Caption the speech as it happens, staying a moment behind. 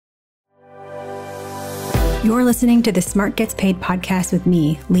You're listening to the Smart Gets Paid podcast with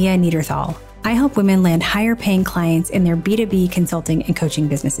me, Leah Niederthal. I help women land higher paying clients in their B2B consulting and coaching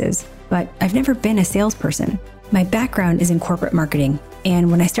businesses, but I've never been a salesperson. My background is in corporate marketing, and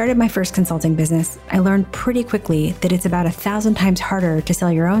when I started my first consulting business, I learned pretty quickly that it's about 1,000 times harder to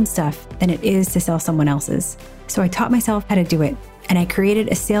sell your own stuff than it is to sell someone else's. So I taught myself how to do it, and I created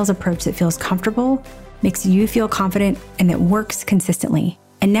a sales approach that feels comfortable, makes you feel confident, and that works consistently.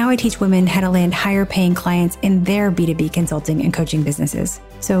 And now I teach women how to land higher paying clients in their B2B consulting and coaching businesses.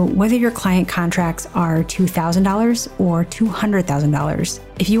 So whether your client contracts are $2,000 or $200,000,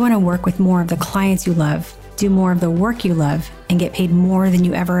 if you want to work with more of the clients you love, do more of the work you love, and get paid more than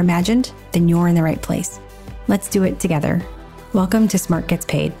you ever imagined, then you're in the right place. Let's do it together. Welcome to Smart Gets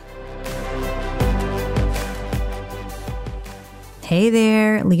Paid. Hey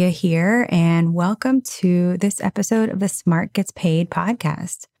there, Leah here, and welcome to this episode of the Smart Gets Paid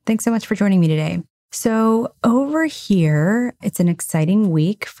podcast. Thanks so much for joining me today. So over here, it's an exciting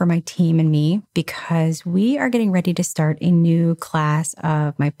week for my team and me because we are getting ready to start a new class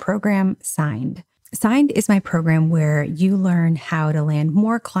of my program, Signed. Signed is my program where you learn how to land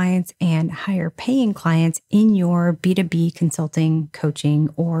more clients and higher paying clients in your B2B consulting, coaching,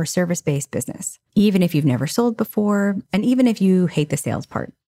 or service-based business, even if you've never sold before, and even if you hate the sales part.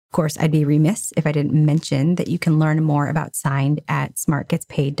 Of course, I'd be remiss if I didn't mention that you can learn more about Signed at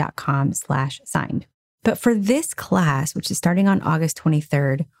smartgetspaid.com/signed. But for this class, which is starting on August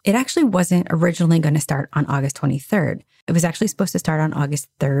 23rd, it actually wasn't originally going to start on August 23rd. It was actually supposed to start on August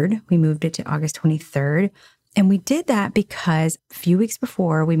 3rd. We moved it to August 23rd. And we did that because a few weeks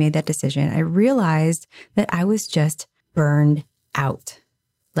before we made that decision, I realized that I was just burned out,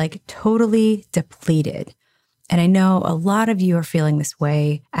 like totally depleted. And I know a lot of you are feeling this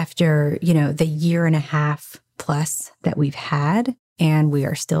way after, the year and a half plus that we've had, and we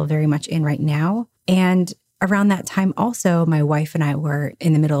are still very much in right now. And around that time also, my wife and I were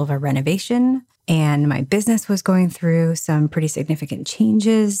in the middle of a renovation, and my business was going through some pretty significant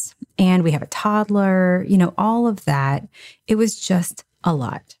changes, and we have a toddler, all of that. It was just a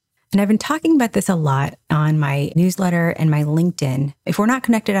lot. And I've been talking about this a lot on my newsletter and my LinkedIn. If we're not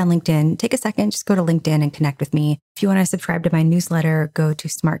connected on LinkedIn, take a second, just go to LinkedIn and connect with me. If you want to subscribe to my newsletter, go to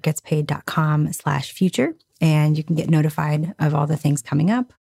smartgetspaid.com/future, and you can get notified of all the things coming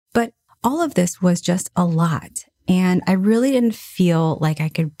up. But all of this was just a lot. And I really didn't feel like I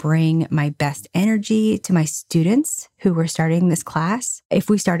could bring my best energy to my students who were starting this class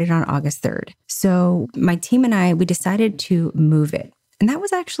if we started on August 3rd. So my team and I, we decided to move it. And that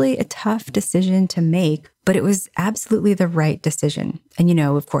was actually a tough decision to make, but it was absolutely the right decision. And,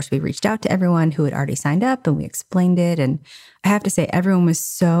 of course, we reached out to everyone who had already signed up and we explained it. And I have to say, everyone was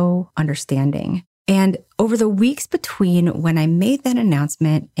so understanding. And over the weeks between when I made that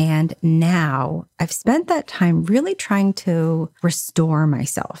announcement and now, I've spent that time really trying to restore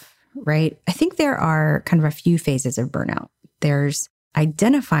myself, right? I think there are kind of a few phases of burnout. There's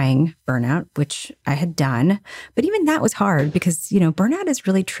identifying burnout, which I had done, but even that was hard because, burnout is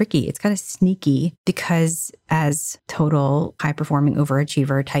really tricky. It's kind of sneaky because as total high-performing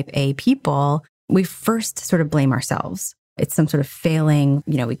overachiever type A people, we first sort of blame ourselves. It's some sort of failing,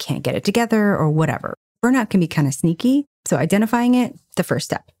 we can't get it together or whatever. Burnout can be kind of sneaky. So identifying it, the first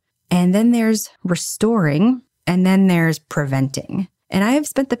step. And then there's restoring, and then there's preventing. And I have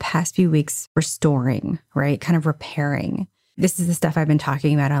spent the past few weeks restoring, right? Kind of repairing. This is the stuff I've been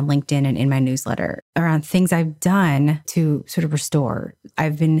talking about on LinkedIn and in my newsletter around things I've done to sort of restore.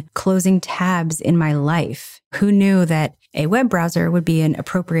 I've been closing tabs in my life. Who knew that a web browser would be an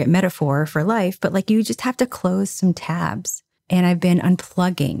appropriate metaphor for life, but you just have to close some tabs. And I've been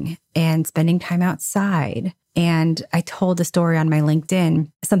unplugging and spending time outside. And I told a story on my LinkedIn,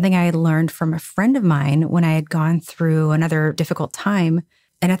 something I had learned from a friend of mine when I had gone through another difficult time.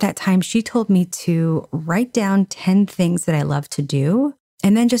 And at that time, she told me to write down 10 things that I love to do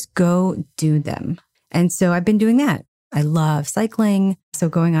and then just go do them. And so I've been doing that. I love cycling, so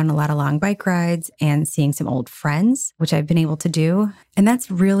going on a lot of long bike rides and seeing some old friends, which I've been able to do. And that's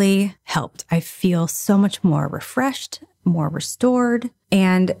really helped. I feel so much more refreshed, more restored.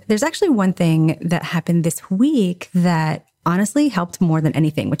 And there's actually one thing that happened this week that honestly helped more than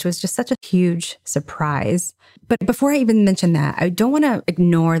anything, which was just such a huge surprise. But before I even mention that, I don't want to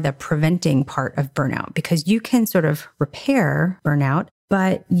ignore the preventing part of burnout because you can sort of repair burnout,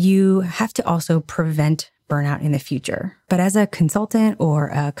 but you have to also prevent burnout in the future. But as a consultant or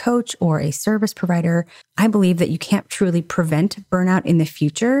a coach or a service provider, I believe that you can't truly prevent burnout in the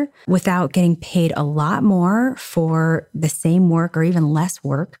future without getting paid a lot more for the same work or even less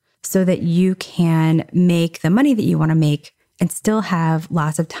work so that you can make the money that you want to make and still have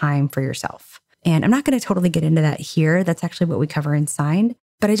lots of time for yourself. And I'm not going to totally get into that here. That's actually what we cover in Signed.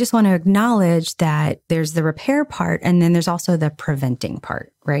 But I just want to acknowledge that there's the repair part and then there's also the preventing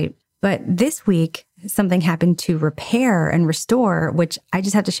part, right? But this week, something happened to repair and restore, which I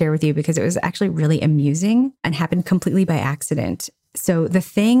just have to share with you because it was actually really amusing and happened completely by accident. So the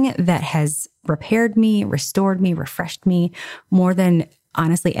thing that has repaired me, restored me, refreshed me more than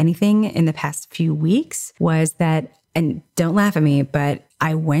honestly anything in the past few weeks was that, and don't laugh at me, but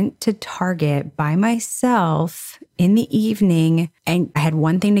I went to Target by myself in the evening and I had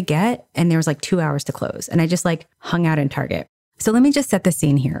one thing to get and there was like 2 hours to close. And I just like hung out in Target. So let me just set the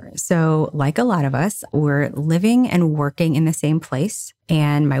scene here. So like a lot of us, we're living and working in the same place.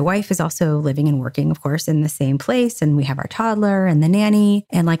 And my wife is also living and working, of course, in the same place. And we have our toddler and the nanny.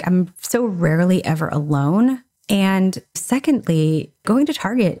 And like, I'm so rarely ever alone. And secondly, going to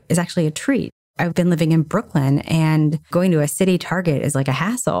Target is actually a treat. I've been living in Brooklyn and going to a city Target is like a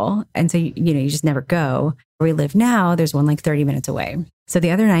hassle. And so, you just never go. Where we live now, there's one like 30 minutes away. So the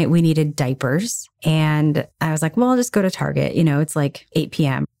other night we needed diapers and I was like, well, I'll just go to Target. It's like 8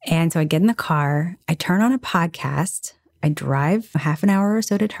 p.m. And so I get in the car, I turn on a podcast, I drive a half an hour or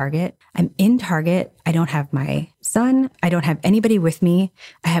so to Target. I'm in Target. I don't have my son. I don't have anybody with me.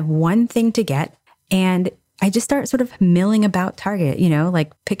 I have one thing to get. And I just start sort of milling about Target,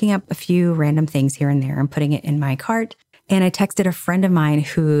 like picking up a few random things here and there and putting it in my cart. And I texted a friend of mine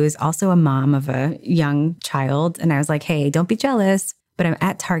who's also a mom of a young child. And I was like, hey, don't be jealous, but I'm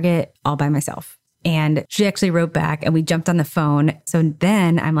at Target all by myself. And she actually wrote back and we jumped on the phone. So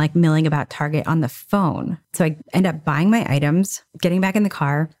then I'm like milling about Target on the phone. So I end up buying my items, getting back in the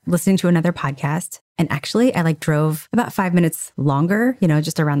car, listening to another podcast. And actually I like drove about 5 minutes longer,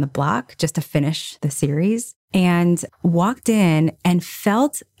 just around the block just to finish the series and walked in and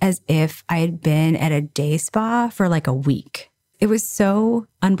felt as if I had been at a day spa for like a week. It was so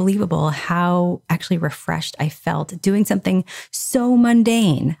unbelievable how actually refreshed I felt doing something so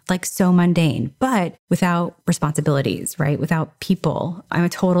mundane, but without responsibilities, right? Without people. I'm a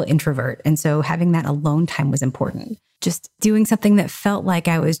total introvert. And so having that alone time was important. Just doing something that felt like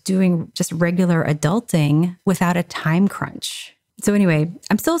I was doing just regular adulting without a time crunch. So anyway,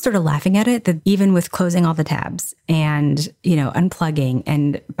 I'm still sort of laughing at it that even with closing all the tabs and, unplugging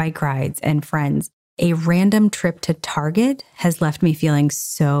and bike rides and friends, a random trip to Target has left me feeling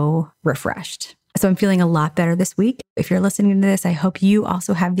so refreshed. So I'm feeling a lot better this week. If you're listening to this, I hope you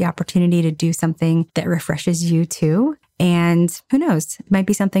also have the opportunity to do something that refreshes you too. And who knows, it might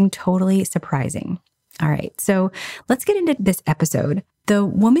be something totally surprising. All right, so let's get into this episode. The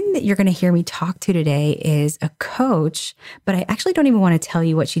woman that you're going to hear me talk to today is a coach, but I actually don't even want to tell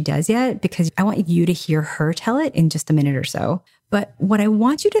you what she does yet because I want you to hear her tell it in just a minute or so. But what I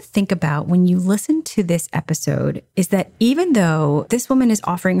want you to think about when you listen to this episode is that even though this woman is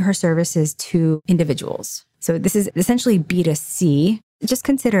offering her services to individuals, so this is essentially B2C, just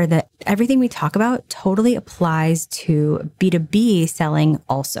consider that everything we talk about totally applies to B2B selling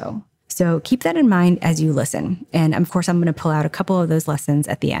also. So keep that in mind as you listen. And of course, I'm going to pull out a couple of those lessons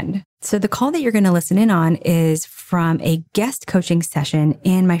at the end. So the call that you're going to listen in on is from a guest coaching session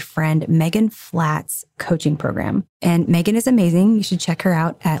in my friend Megan Flatt's coaching program. And Megan is amazing. You should check her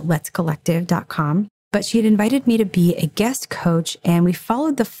out at letscollective.com. But she had invited me to be a guest coach, and we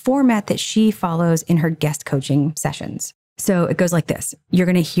followed the format that she follows in her guest coaching sessions. So it goes like this. You're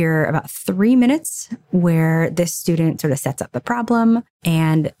going to hear about 3 minutes where this student sort of sets up the problem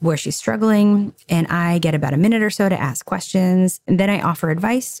and where she's struggling. And I get about a minute or so to ask questions. And then I offer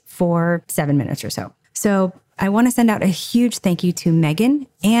advice for 7 minutes or so. So I want to send out a huge thank you to Megan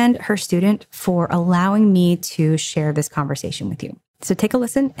and her student for allowing me to share this conversation with you. So take a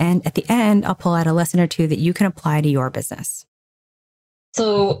listen. And at the end, I'll pull out a lesson or two that you can apply to your business.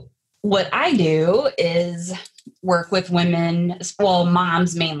 So what I do is work with women, well,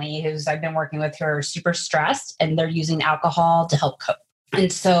 moms mainly, who's I've been working with who are super stressed and they're using alcohol to help cope.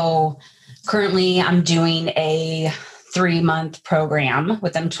 And so currently I'm doing a 3-month program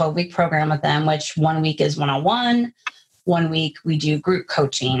with them, 12-week program with them, which 1 week is one-on-one. 1 week we do group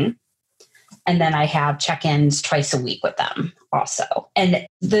coaching. And then I have check-ins twice a week with them also. And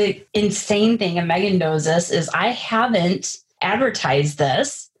the insane thing, and Megan knows this, is I haven't advertised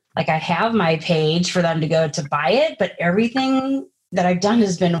this. Like I have my page for them to go to buy it, but everything that I've done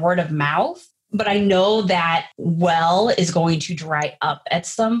has been word of mouth. But I know that well is going to dry up at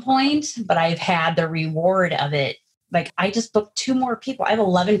some point, but I've had the reward of it. Like I just booked 2 more people. I have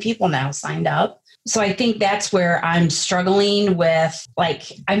 11 people now signed up. So I think that's where I'm struggling with,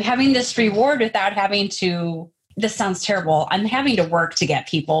 like, I'm having this reward without having to this sounds terrible. I'm having to work to get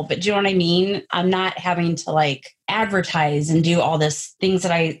people, but do you know what I mean? I'm not having to like advertise and do all this things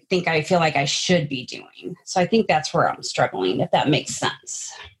that I feel like I should be doing. So I think that's where I'm struggling, if that makes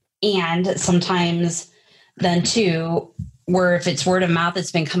sense. And sometimes then too, where if it's word of mouth,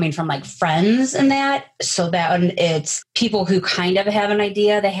 it's been coming from like friends and that, so that it's people who kind of have an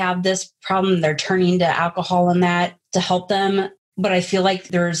idea they have this problem, they're turning to alcohol and that to help them. But I feel like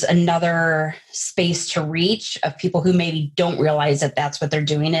there's another space to reach of people who maybe don't realize that that's what they're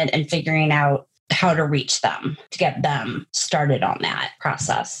doing it, and figuring out how to reach them, to get them started on that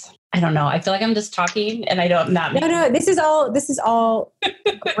process. I don't know. I feel like I'm just talking and I don't not. No, this is all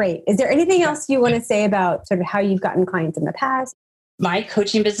great. Is there anything else you want to say about sort of how you've gotten clients in the past? My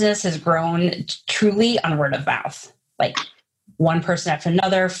coaching business has grown truly on word of mouth, like one person after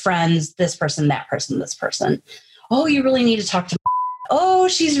another, friends, this person, that person, this person. Oh, you really need to talk to. Oh,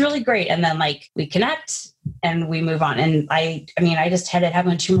 she's really great. And then like we connect and we move on. And I mean, I just had it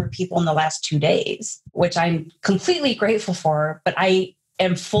happen to 2 more people in the last 2 days, which I'm completely grateful for, but I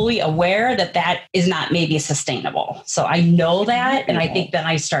am fully aware that that is not maybe sustainable. So I know that. And I think then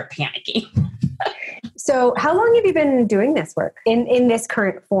I start panicking. So how long have you been doing this work in this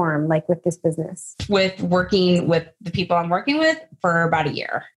current form, like with this business? With working with the people I'm working with for about a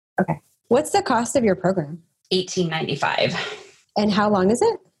year. Okay. What's the cost of your program? $18.95. And how long is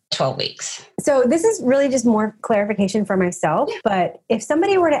it? 12 weeks. So this is really just more clarification for myself. But if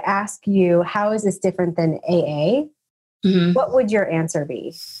somebody were to ask you, how is this different than AA? Mm-hmm. What would your answer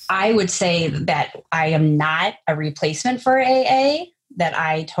be? I would say that I am not a replacement for AA, that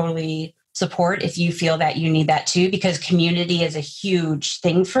I totally support if you feel that you need that too, because community is a huge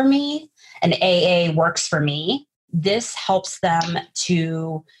thing for me and AA works for me. This helps them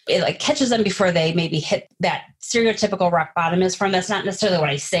it like catches them before they maybe hit that stereotypical rock bottom is from. That's not necessarily what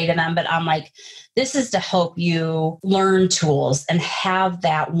I say to them, but I'm like, this is to help you learn tools and have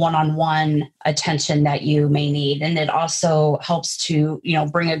that one-on-one attention that you may need. And it also helps to,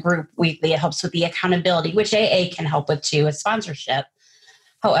 bring a group weekly. It helps with the accountability, which AA can help with too, with sponsorship.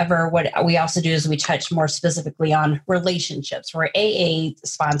 However, what we also do is we touch more specifically on relationships, where AA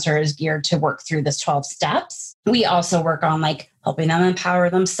sponsor is geared to work through this 12 steps. We also work on like helping them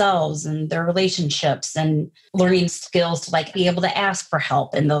empower themselves and their relationships and learning skills to like be able to ask for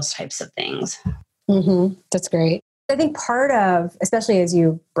help and those types of things. Mm-hmm. That's great. I think part of, especially as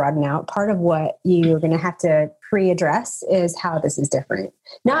you broaden out, part of what you're going to have to pre-address is how this is different.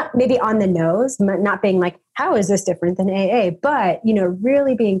 Not maybe on the nose, not being like, how is this different than AA? But,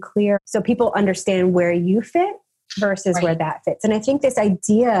 really being clear so people understand where you fit versus where that fits. And I think this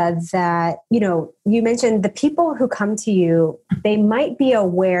idea that, you mentioned the people who come to you, they might be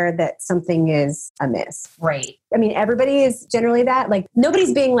aware that something is amiss. Right. I mean, everybody is generally that. Like,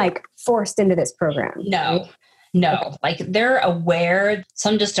 nobody's being like forced into this program. No. Right? No, like they're aware.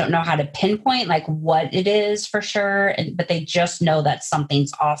 Some just don't know how to pinpoint like what it is for sure. But they just know that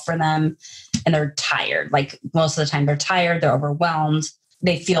something's off for them and they're tired. Like most of the time they're tired, they're overwhelmed.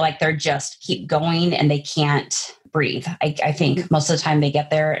 They feel like they're just keep going and they can't breathe. I think most of the time they get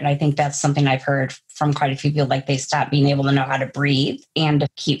there. And I think that's something I've heard from quite a few people, like they stop being able to know how to breathe and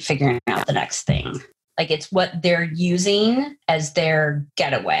keep figuring out the next thing. Like it's what they're using as their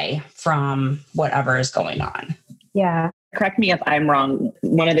getaway from whatever is going on. Yeah. Correct me if I'm wrong.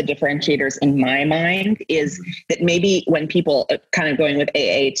 One of the differentiators in my mind is that maybe when people kind of going with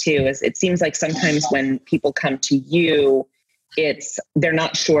AA too, is it seems like sometimes when people come to you, they're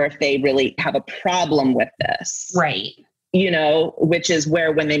not sure if they really have a problem with this. Right. Which is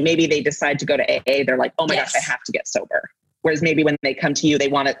where when they decide to go to AA, they're like, oh my gosh, I have to get sober. Whereas maybe when they come to you, they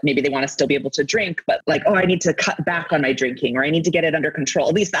want to still be able to drink, but like, oh, I need to cut back on my drinking, or I need to get it under control.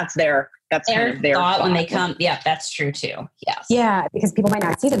 At least that's kind of their thought when they come. Yeah, that's true too. Yes. Yeah, because people might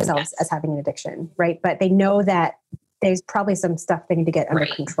not see themselves as having an addiction, right? But they know that there's probably some stuff they need to get under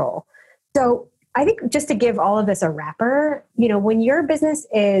control. So I think just to give all of this a wrapper, when your business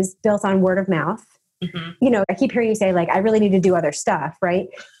is built on word of mouth, I keep hearing you say like, I really need to do other stuff, right?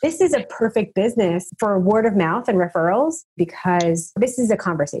 This is a perfect business for word of mouth and referrals because this is a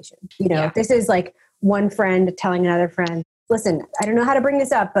conversation. This is like one friend telling another friend, listen, I don't know how to bring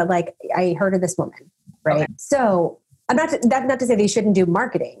this up, but like I heard of this woman, right? Okay. So that's not to say that you shouldn't do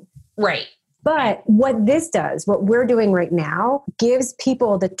marketing. Right. But what this does, what we're doing right now, gives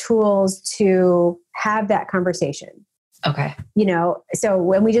people the tools to have that conversation. Okay. So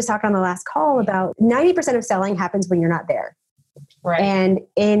when we just talked on the last call about 90% of selling happens when you're not there. Right. And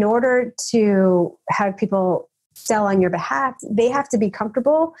in order to have people sell on your behalf, they have to be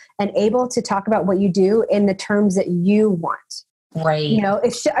comfortable and able to talk about what you do in the terms that you want. Right.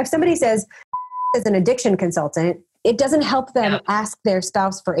 If somebody says, as an addiction consultant, it doesn't help them ask their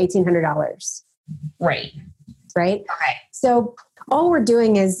spouse for $1,800. Right. Right. Okay. So all we're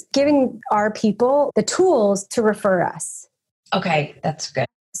doing is giving our people the tools to refer us. Okay. That's good.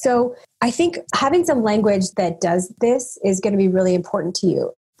 So I think having some language that does this is going to be really important to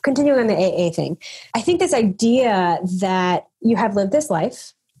you. Continuing on the AA thing, I think this idea that you have lived this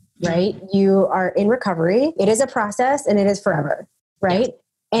life, right? You are in recovery. It is a process and it is forever, right?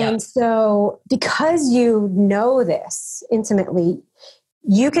 Yes. And so because you know this intimately,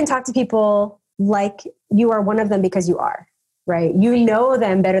 you can talk to people like you are one of them because you are, right? You know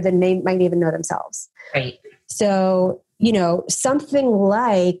them better than they might even know themselves. Right. So, something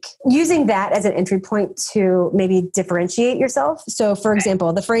like using that as an entry point to maybe differentiate yourself. So for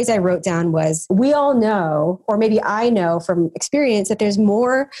example, the phrase I wrote down was, we all know, or maybe I know from experience, that there's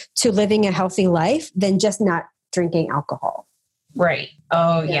more to living a healthy life than just not drinking alcohol. Right.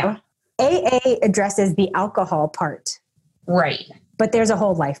 Oh, yeah. AA addresses the alcohol part. Right. But there's a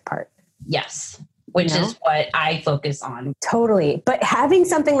whole life part. Yes. Which is what I focus on. Totally. But having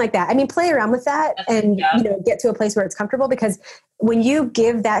something like that, play around with that and, get to a place where it's comfortable, because when you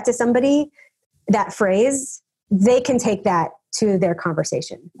give that to somebody, that phrase, they can take that to their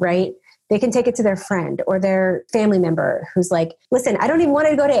conversation, right? They can take it to their friend or their family member who's like, listen, I don't even want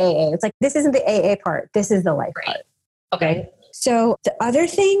to go to AA. It's like, this isn't the AA part. This is the life part. Okay. Right? So the other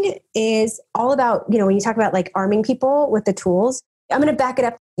thing is all about, when you talk about like arming people with the tools, I'm going to back it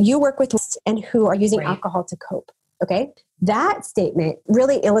up. You work with and who are using alcohol to cope. Okay. That statement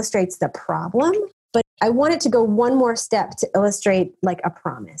really illustrates the problem, but I wanted to go one more step to illustrate like a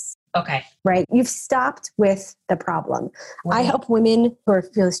promise. Okay. Right. You've stopped with the problem. Right. I help women who are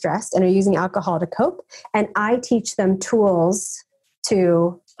feeling stressed and are using alcohol to cope. And I teach them tools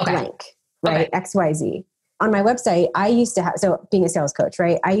to blank, right? XYZ. On my website, I used to have, so being a sales coach,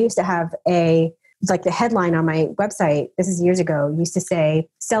 right? I used to have like the headline on my website, this is years ago, used to say,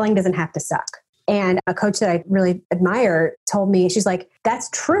 selling doesn't have to suck. And a coach that I really admire told me, she's like, that's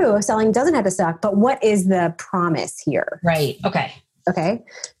true. Selling doesn't have to suck, but what is the promise here? Right. Okay. Okay.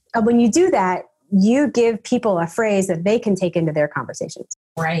 When you do that, you give people a phrase that they can take into their conversations.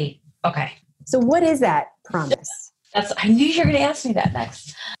 Right. Okay. So what is that promise? I knew you were going to ask me that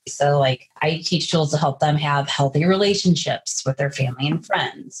next. So I teach tools to help them have healthy relationships with their family and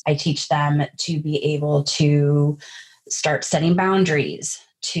friends. I teach them to be able to start setting boundaries,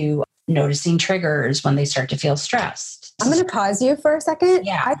 to noticing triggers when they start to feel stressed. I'm going to pause you for a second.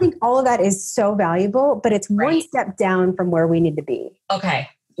 Yeah. I think all of that is so valuable, but it's one step down from where we need to be. Okay.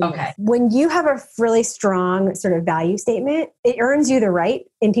 Okay. When you have a really strong sort of value statement, it earns you the right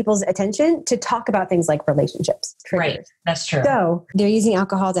in people's attention to talk about things like relationships. Triggers. Right. That's true. So they're using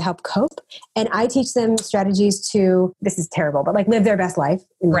alcohol to help cope. And I teach them strategies to, this is terrible, but like live their best life.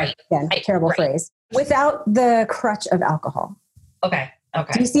 Right. Again, terrible phrase. Without the crutch of alcohol. Okay.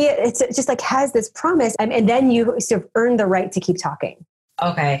 Okay. Do you see it? It's just like has this promise. And then you sort of earn the right to keep talking.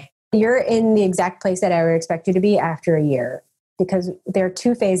 Okay. You're in the exact place that I would expect you to be after a year. Because there are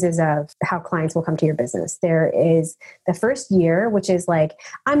two phases of how clients will come to your business. There is the first year, which is like,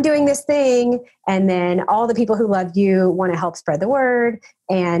 I'm doing this thing. And then all the people who love you want to help spread the word.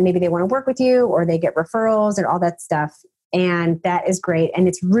 And maybe they want to work with you or they get referrals and all that stuff. And that is great. And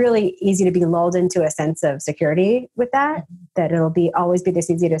it's really easy to be lulled into a sense of security with that, that it'll always be this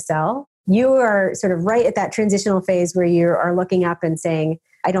easy to sell. You are sort of right at that transitional phase where you are looking up and saying,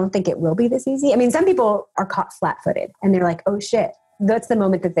 I don't think it will be this easy. Some people are caught flat-footed and they're like, oh shit, that's the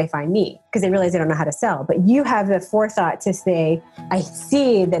moment that they find me because they realize they don't know how to sell. But you have the forethought to say, I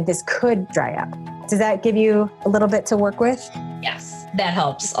see that this could dry up. Does that give you a little bit to work with? Yes, that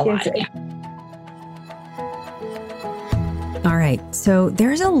helps a lot. Yeah. All right, so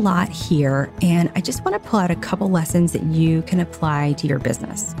there's a lot here, and I just want to pull out a couple lessons that you can apply to your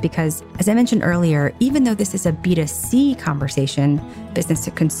business. Because as I mentioned earlier, even though this is a B2C conversation, business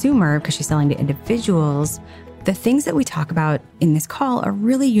to consumer, because she's selling to individuals, the things that we talk about in this call are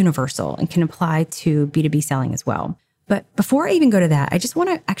really universal and can apply to B2B selling as well. But before I even go to that, I just want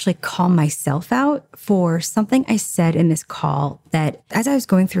to actually call myself out for something I said in this call that as I was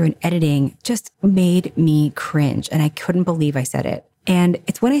going through and editing just made me cringe. And I couldn't believe I said it. And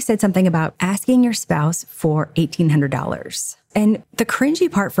it's when I said something about asking your spouse for $1,800. And the cringy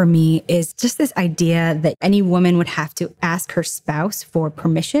part for me is just this idea that any woman would have to ask her spouse for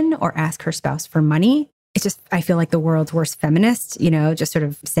permission or ask her spouse for money. It's just, I feel like the world's worst feminist, just sort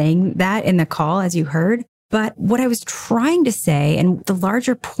of saying that in the call, as you heard. But what I was trying to say, and the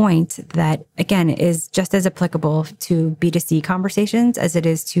larger point that, again, is just as applicable to B2C conversations as it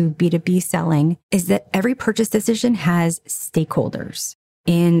is to B2B selling, is that every purchase decision has stakeholders.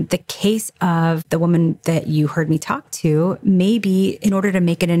 In the case of the woman that you heard me talk to, maybe in order to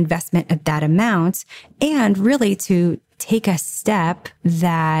make an investment of that amount and really to take a step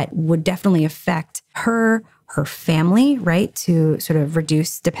that would definitely affect her family, right? To sort of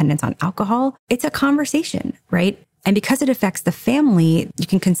reduce dependence on alcohol. It's a conversation, right? And because it affects the family, you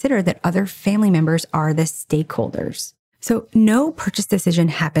can consider that other family members are the stakeholders. So no purchase decision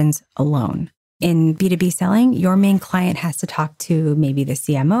happens alone. In B2B selling, your main client has to talk to maybe the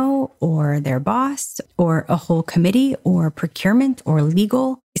CMO or their boss or a whole committee or procurement or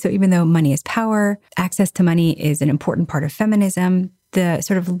legal. So even though money is power, access to money is an important part of feminism. The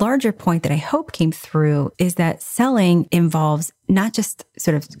sort of larger point that I hope came through is that selling involves not just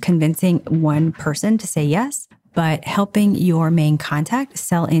sort of convincing one person to say yes, but helping your main contact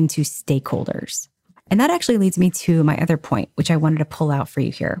sell into stakeholders. And that actually leads me to my other point, which I wanted to pull out for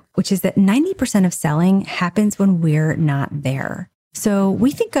you here, which is that 90% of selling happens when we're not there. So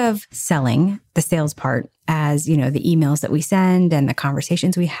we think of selling, the sales part, as, the emails that we send and the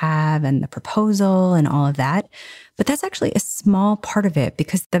conversations we have and the proposal and all of that. But that's actually a small part of it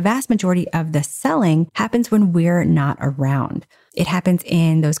because the vast majority of the selling happens when we're not around. It happens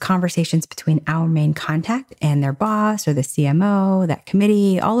in those conversations between our main contact and their boss or the CMO, that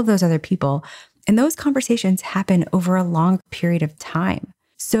committee, all of those other people. And those conversations happen over a long period of time.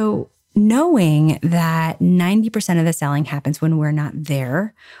 So knowing that 90% of the selling happens when we're not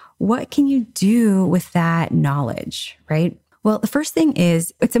there, what can you do with that knowledge, right? Well, the first thing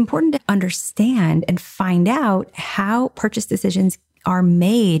is it's important to understand and find out how purchase decisions are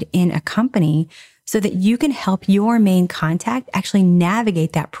made in a company so that you can help your main contact actually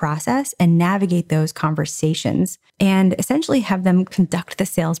navigate that process and navigate those conversations and essentially have them conduct the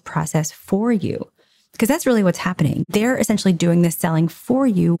sales process for you. Because that's really what's happening. They're essentially doing the selling for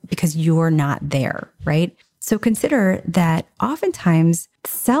you because you're not there, right? So consider that oftentimes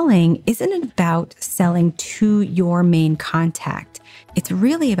selling isn't about selling to your main contact. It's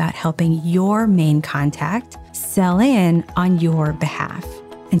really about helping your main contact sell in on your behalf.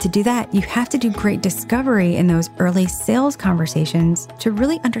 And to do that, you have to do great discovery in those early sales conversations to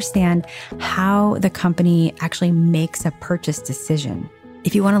really understand how the company actually makes a purchase decision.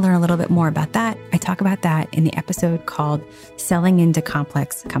 If you want to learn a little bit more about that, I talk about that in the episode called Selling into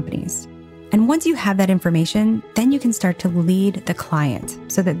Complex Companies. And once you have that information, then you can start to lead the client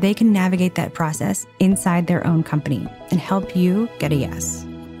so that they can navigate that process inside their own company and help you get a yes.